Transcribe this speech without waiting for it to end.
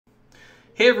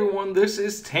Hey everyone, this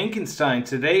is Tankenstein.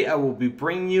 Today I will be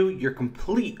bringing you your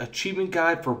complete achievement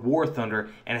guide for War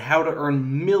Thunder and how to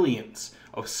earn millions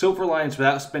of silver lions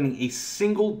without spending a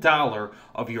single dollar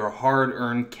of your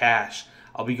hard-earned cash.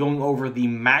 I'll be going over the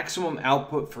maximum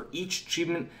output for each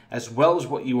achievement as well as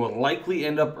what you will likely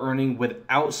end up earning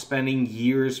without spending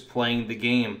years playing the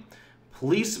game.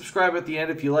 Please subscribe at the end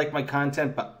if you like my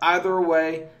content, but either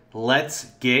way,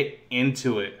 let's get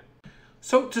into it.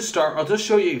 So to start, I'll just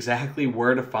show you exactly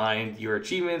where to find your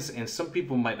achievements, and some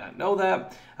people might not know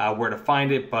that, where to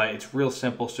find it, but it's real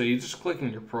simple. So you just click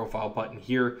on your profile button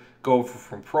here, go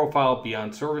from profile,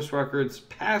 beyond service records,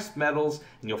 past medals,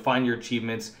 and you'll find your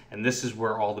achievements, and this is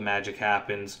where all the magic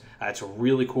happens. It's a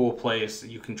really cool place.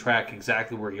 You can track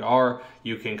exactly where you are.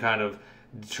 You can kind of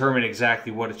determine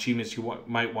exactly what achievements you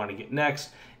might want to get next.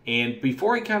 And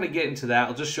before I kind of get into that,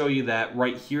 I'll just show you that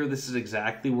right here, this is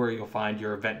exactly where you'll find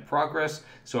your event progress.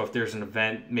 So if there's an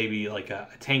event, maybe like a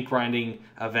tank grinding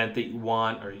event that you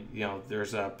want, or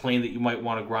there's a plane that you might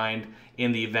want to grind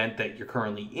in the event that you're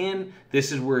currently in,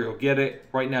 this is where you'll get it.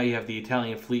 Right now you have the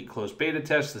Italian Fleet Closed Beta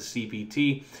Test, the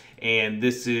CBT, and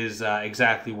this is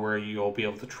exactly where you'll be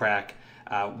able to track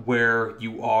where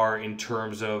you are in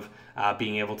terms of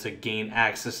being able to gain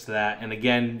access to that. And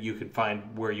again, you can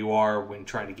find where you are when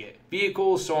trying to get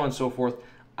vehicles, so on and so forth.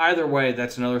 Either way,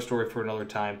 that's another story for another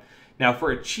time. Now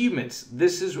for achievements,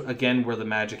 this is again where the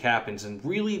magic happens, and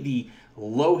really the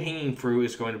low-hanging fruit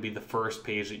is going to be the first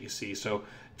page that you see. So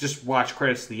just watch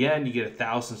credits to the end, you get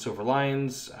 1,000 silver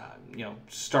lions,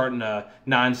 starting a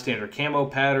non-standard camo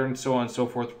pattern, so on and so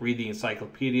forth. Read the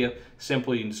encyclopedia.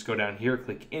 Simply, you can just go down here,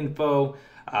 click info.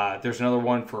 There's another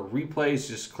one for replays.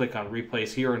 Just click on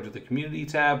replays here under the community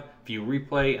tab, view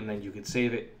replay, and then you can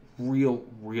save it. Real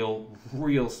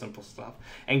simple stuff.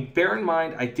 And bear in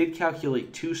mind, I did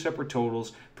calculate two separate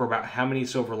totals for about how many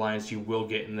silver lions you will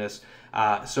get in this.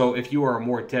 So if you are a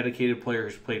more dedicated player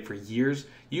who's played for years,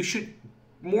 you should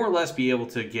more or less be able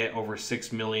to get over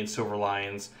 6 million silver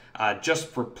lions just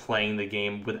for playing the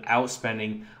game without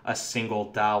spending a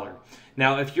single dollar.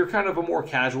 Now, if you're kind of a more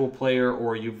casual player,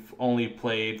 or you've only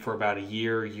played for about a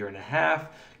year and a half,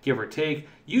 give or take,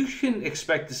 you can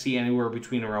expect to see anywhere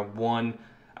between around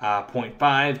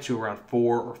 1.5 to around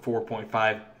 4 or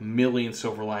 4.5 million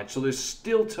silver lions. So there's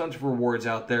still tons of rewards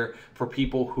out there for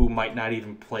people who might not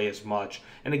even play as much.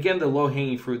 And again, the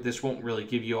low-hanging fruit, this won't really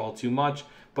give you all too much,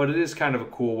 but it is kind of a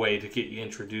cool way to get you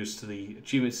introduced to the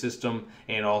achievement system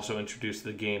and also introduced to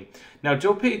the game. Now,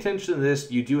 don't pay attention to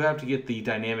this. You do have to get the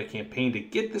dynamic campaign to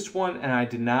get this one, and I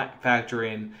did not factor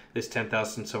in this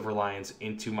 10,000 silver lions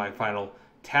into my final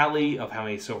tally of how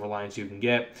many silver lions you can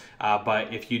get.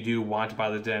 But if you do want to buy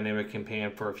the dynamic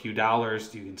campaign for a few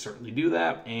dollars, you can certainly do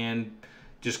that and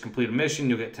just complete a mission.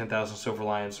 You'll get 10,000 silver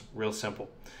lions. Real simple.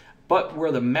 But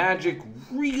where the magic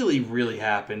really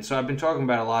happens, so I've been talking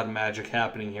about a lot of magic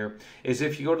happening here, is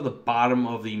if you go to the bottom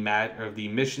of the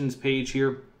missions page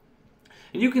here,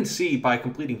 and you can see by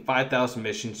completing 5,000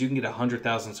 missions, you can get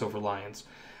 100,000 silver lions.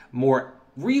 More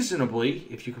reasonably,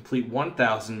 if you complete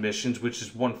 1,000 missions, which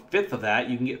is 1/5 of that,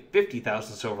 you can get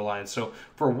 50,000 silver lions. So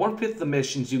for 1/5 of the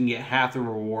missions, you can get half the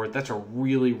reward. That's a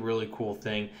really cool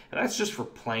thing, and that's just for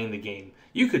playing the game.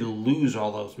 You could lose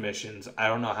all those missions. I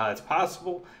don't know how that's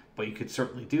possible, but you could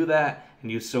certainly do that,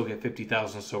 and you still get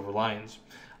 50,000 silver lions.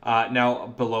 Now,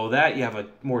 below that, you have a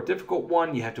more difficult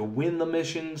one. You have to win the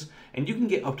missions, and you can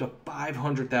get up to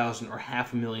 500,000 or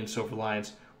 500,000 silver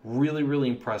lions. Really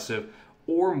impressive.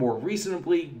 Or more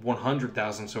reasonably,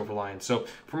 100,000 silver lions. So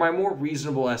for my more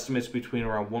reasonable estimates between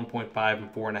around 1.5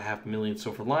 and 4.5 million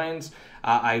silver lions,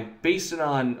 I based it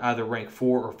on either rank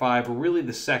 4 or 5, or really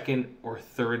the second or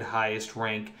third highest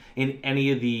rank in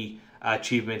any of the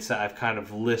achievements that I've kind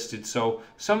of listed. So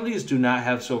some of these do not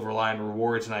have silver lion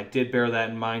rewards, and I did bear that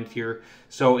in mind here.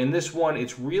 So in this one,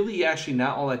 it's really actually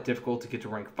not all that difficult to get to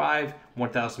rank 5.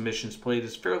 1,000 missions played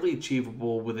is fairly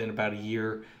achievable within about a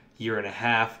year and a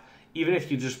half. Even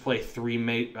if you just play 3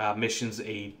 missions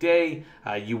a day,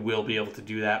 you will be able to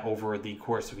do that over the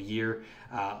course of a year.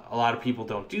 A lot of people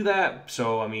don't do that,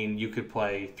 so I mean, you could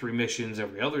play 3 missions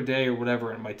every other day or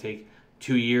whatever, and it might take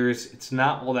 2 years. It's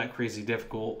not all that crazy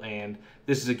difficult, and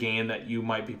this is a game that you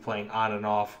might be playing on and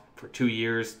off for 2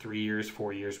 years, 3 years,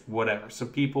 4 years, whatever. Some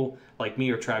people like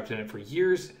me are trapped in it for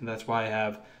years, and that's why I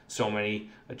have so many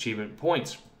achievement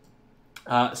points.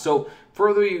 So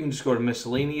further, you can just go to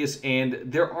miscellaneous, and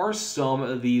there are some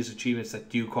of these achievements that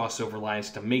do cost silver lions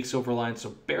to make silver lions,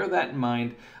 so bear that in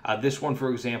mind. This one,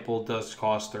 for example, does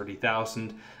cost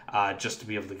 30,000 just to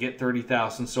be able to get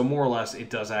 30,000, so more or less it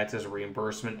does act as a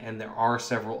reimbursement, and there are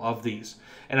several of these.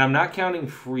 And I'm not counting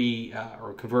free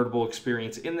or convertible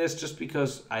experience in this just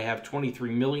because I have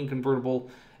 23 million convertible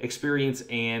experience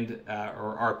and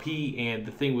or RP, and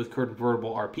the thing with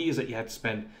convertible RP is that you have to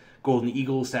spend Golden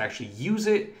Eagles to actually use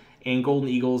it, and Golden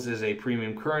Eagles is a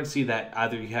premium currency that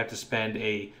either you have to spend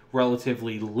a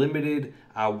relatively limited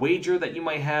wager that you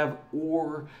might have,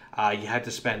 or you have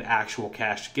to spend actual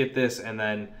cash to get this, and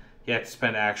then you have to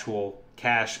spend actual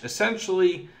cash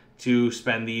essentially to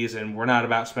spend these, and we're not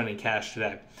about spending cash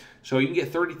today. So you can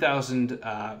get 30,000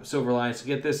 silver lions to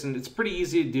get this, and it's pretty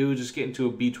easy to do. Just get into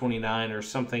a B-29 or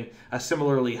something, a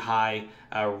similarly high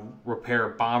repair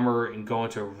bomber, and go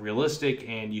into realistic,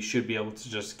 and you should be able to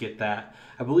just get that.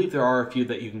 I believe there are a few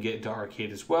that you can get into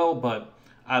arcade as well, but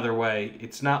either way,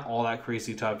 it's not all that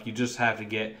crazy tough. You just have to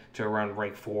get to around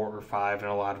rank 4 or 5 in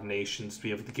a lot of nations to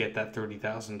be able to get that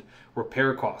 30,000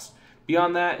 repair cost.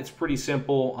 Beyond that, it's pretty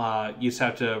simple. You just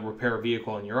have to repair a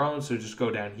vehicle on your own, so just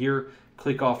go down here,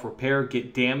 click off repair,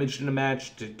 get damaged in a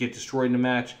match, to get destroyed in a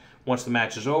match. Once the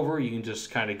match is over, you can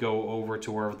just kind of go over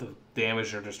to wherever the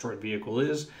damaged or destroyed vehicle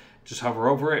is, just hover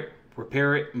over it,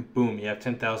 repair it, and boom, you have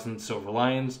 10,000 silver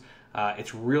lions.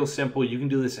 It's real simple. You can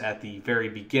do this at the very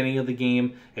beginning of the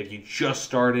game if you just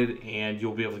started, and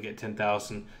you'll be able to get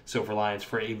 10,000 silver lions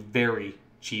for a very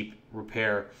cheap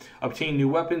repair. Obtain new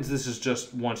weapons. This is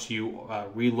just once you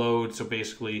reload. So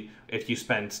basically, if you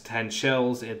spend 10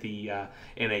 shells at the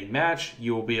in a match,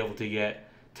 you will be able to get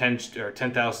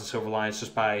 10,000 silver lions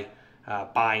just by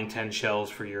buying 10 shells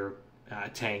for your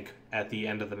tank at the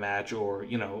end of the match, or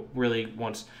really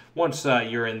once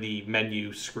you're in the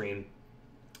menu screen.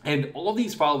 And all of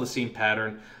these follow the same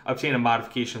pattern. Obtain a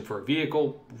modification for a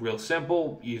vehicle. Real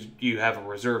simple. You have a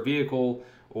reserve vehicle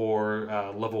or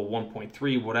level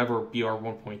 1.3, whatever, BR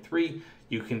 1.3.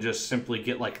 You can just simply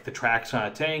get like the tracks on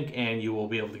a tank, and you will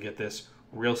be able to get this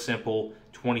real simple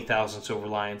 20,000 silver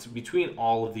lions. Between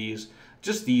all of these,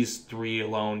 just these three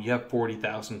alone, you have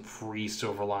 40,000 free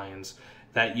silver lions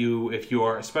that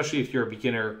especially if you're a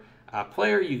beginner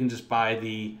player, you can just buy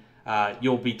the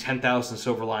you'll be 10,000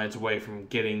 silver lions away from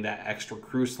getting that extra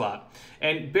crew slot.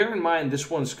 And bear in mind, this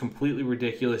one's completely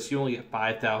ridiculous. You only get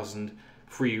 5,000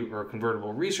 free or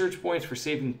convertible research points for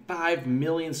saving 5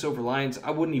 million silver lions.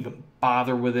 I wouldn't even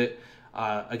bother with it.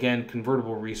 Again,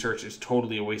 convertible research is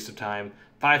totally a waste of time.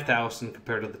 5,000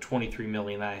 compared to the 23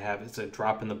 million I have, it's a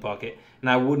drop in the bucket. And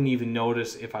I wouldn't even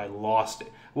notice if I lost it.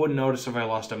 I wouldn't notice if I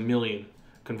lost 1 million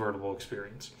convertible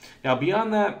experience. Now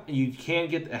beyond that, you can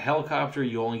get a helicopter.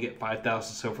 You only get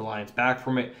 5,000 silver lions back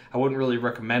from it. I wouldn't really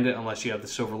recommend it unless you have the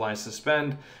silver lions to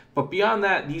spend. But beyond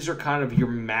that, these are kind of your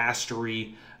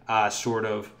mastery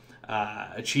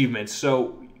achievements.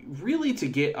 So really, to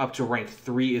get up to rank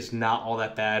 3 is not all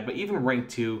that bad, but even rank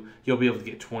 2, you'll be able to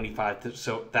get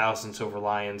 25,000 silver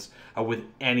lions with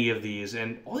any of these.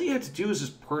 And all you have to do is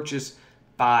just purchase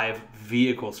 5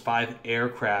 vehicles, 5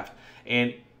 aircraft,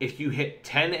 and if you hit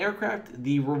 10 aircraft,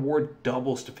 the reward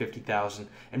doubles to 50,000.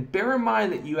 And bear in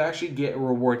mind that you actually get a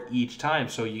reward each time.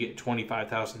 So you get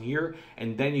 25,000 here,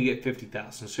 and then you get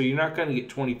 50,000. So you're not going to get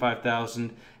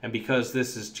 25,000, and because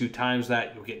this is 2 times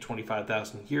that, you'll get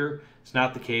 25,000 here. It's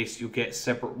not the case. You'll get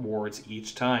separate rewards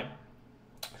each time.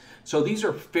 So these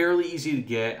are fairly easy to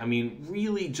get. I mean,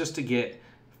 really, just to get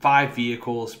 5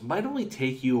 vehicles might only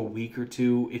take you a week or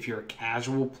two if you're a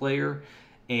casual player.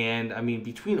 And I mean,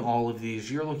 between all of these,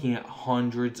 you're looking at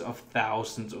hundreds of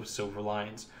thousands of silver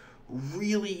lions.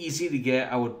 Really easy to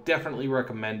get. I would definitely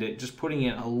recommend it. Just putting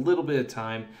in a little bit of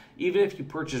time. Even if you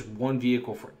purchase 1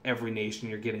 vehicle for every nation,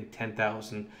 you're getting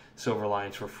 10,000 silver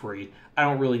lions for free. I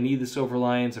don't really need the silver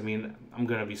lions. I mean, I'm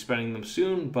going to be spending them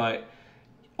soon, but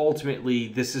ultimately,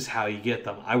 this is how you get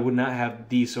them. I would not have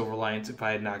these silver lions if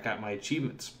I had not got my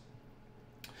achievements.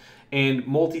 And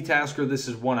multitasker, this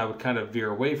is one I would kind of veer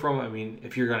away from. I mean,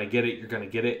 if you're going to get it, you're going to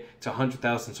get it. It's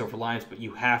 100,000 silver lions, but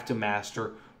you have to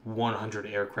master 100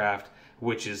 aircraft,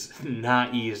 which is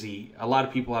not easy. A lot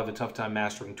of people have a tough time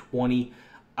mastering 20.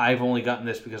 I've only gotten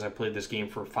this because I played this game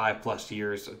for 5+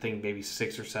 years. I think maybe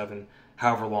 6 or 7,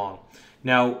 however long.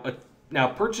 Now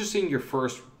purchasing your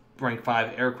first rank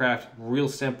 5 aircraft, real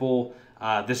simple.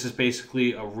 This is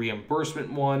basically a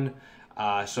reimbursement one.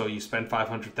 So you spend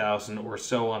 500,000 or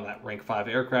so on that rank 5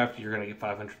 aircraft, you're going to get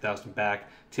 500,000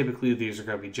 back. Typically, these are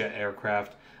going to be jet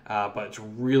aircraft, but it's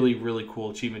really, really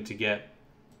cool achievement to get.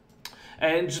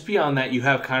 And just beyond that, you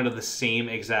have kind of the same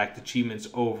exact achievements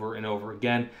over and over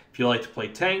again. If you like to play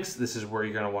tanks, this is where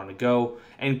you're going to want to go.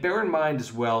 And bear in mind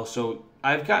as well, so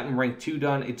I've gotten rank 2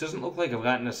 done. It doesn't look like I've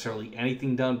gotten necessarily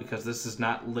anything done because this is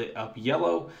not lit up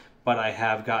yellow, but I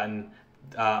have gotten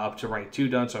up to rank 2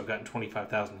 done. So I've gotten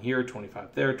 25,000 here,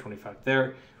 25 there, 25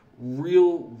 there.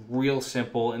 Real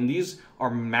simple. And these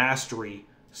are mastery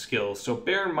skills. So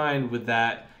bear in mind with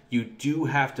that, you do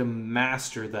have to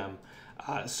master them.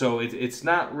 So it's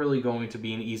not really going to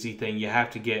be an easy thing. You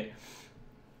have to get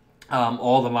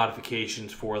all the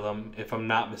modifications for them, if I'm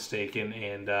not mistaken,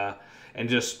 and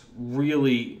just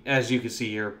really, as you can see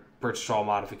here, purchase all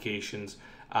modifications.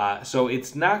 So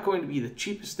it's not going to be the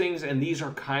cheapest things, and these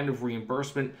are kind of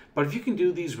reimbursement. But if you can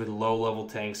do these with low-level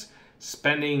tanks,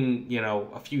 spending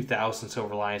a few thousand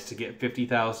Silver Lions to get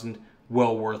 50,000,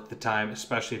 well worth the time,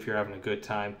 especially if you're having a good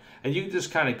time. And you can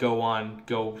just kind of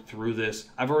go through this.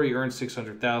 I've already earned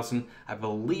 600,000. I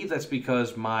believe that's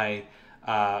because my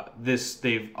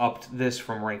they've upped this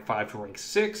from rank 5 to rank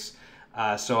 6.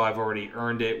 So I've already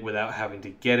earned it without having to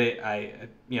get it. I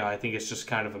think it's just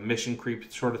kind of a mission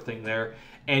creep sort of thing there.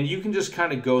 And you can just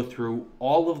kind of go through.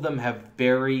 All of them have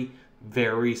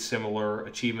very similar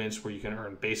achievements where you can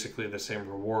earn basically the same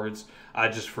rewards,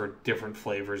 just for different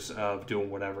flavors of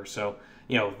doing whatever. So,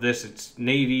 this it's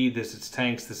Navy, this it's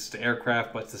tanks, this is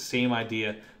aircraft, but it's the same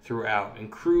idea throughout. And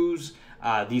crews,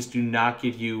 these do not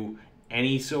give you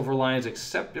any Silver Lions,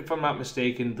 except if I'm not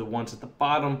mistaken, the ones at the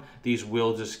bottom, these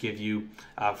will just give you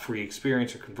free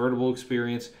experience or convertible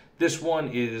experience. This one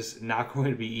is not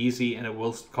going to be easy, and it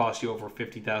will cost you over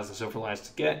 50,000 Silver Lions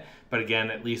to get, but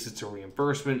again, at least it's a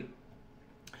reimbursement.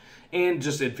 And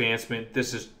just advancement,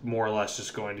 this is more or less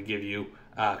just going to give you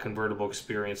convertible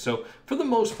experience. So for the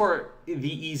most part,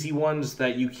 the easy ones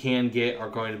that you can get are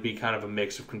going to be kind of a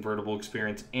mix of convertible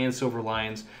experience and Silver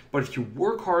Lions. But if you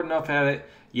work hard enough at it,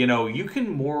 you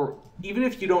can even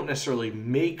if you don't necessarily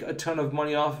make a ton of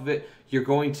money off of it, you're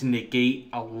going to negate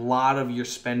a lot of your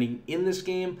spending in this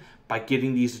game by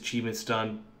getting these achievements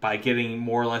done, by getting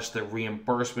more or less the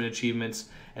reimbursement achievements,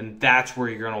 and that's where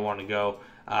you're going to want to go.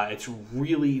 It's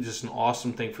really just an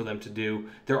awesome thing for them to do.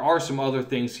 There are some other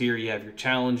things here. You have your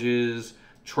challenges,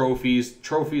 trophies.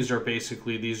 Trophies are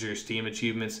basically, these are your Steam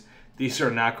achievements. These are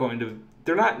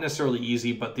they're not necessarily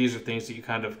easy, but these are things that you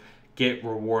kind of get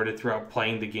rewarded throughout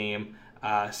playing the game.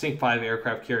 Sync 5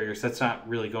 aircraft carriers, that's not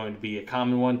really going to be a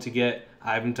common one to get.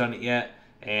 I haven't done it yet,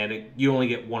 and you only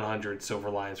get 100 Silver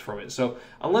Lions from it. So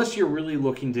unless you're really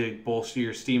looking to bolster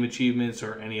your Steam achievements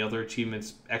or any other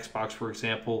achievements, Xbox for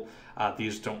example,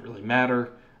 these don't really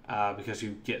matter because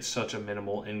you get such a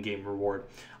minimal in-game reward.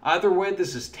 Either way,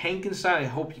 this is Tankenstein. I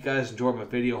hope you guys enjoyed my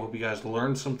video. I hope you guys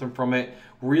learned something from it.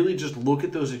 Really just look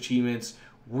at those achievements.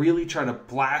 Really try to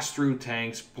blast through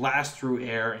tanks, blast through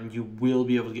air, and you will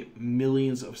be able to get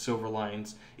millions of Silver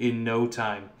Lions in no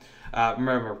time.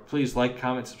 Remember, please like,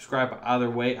 comment, subscribe. Either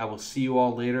way, I will see you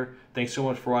all later. Thanks so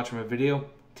much for watching my video.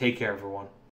 Take care, everyone.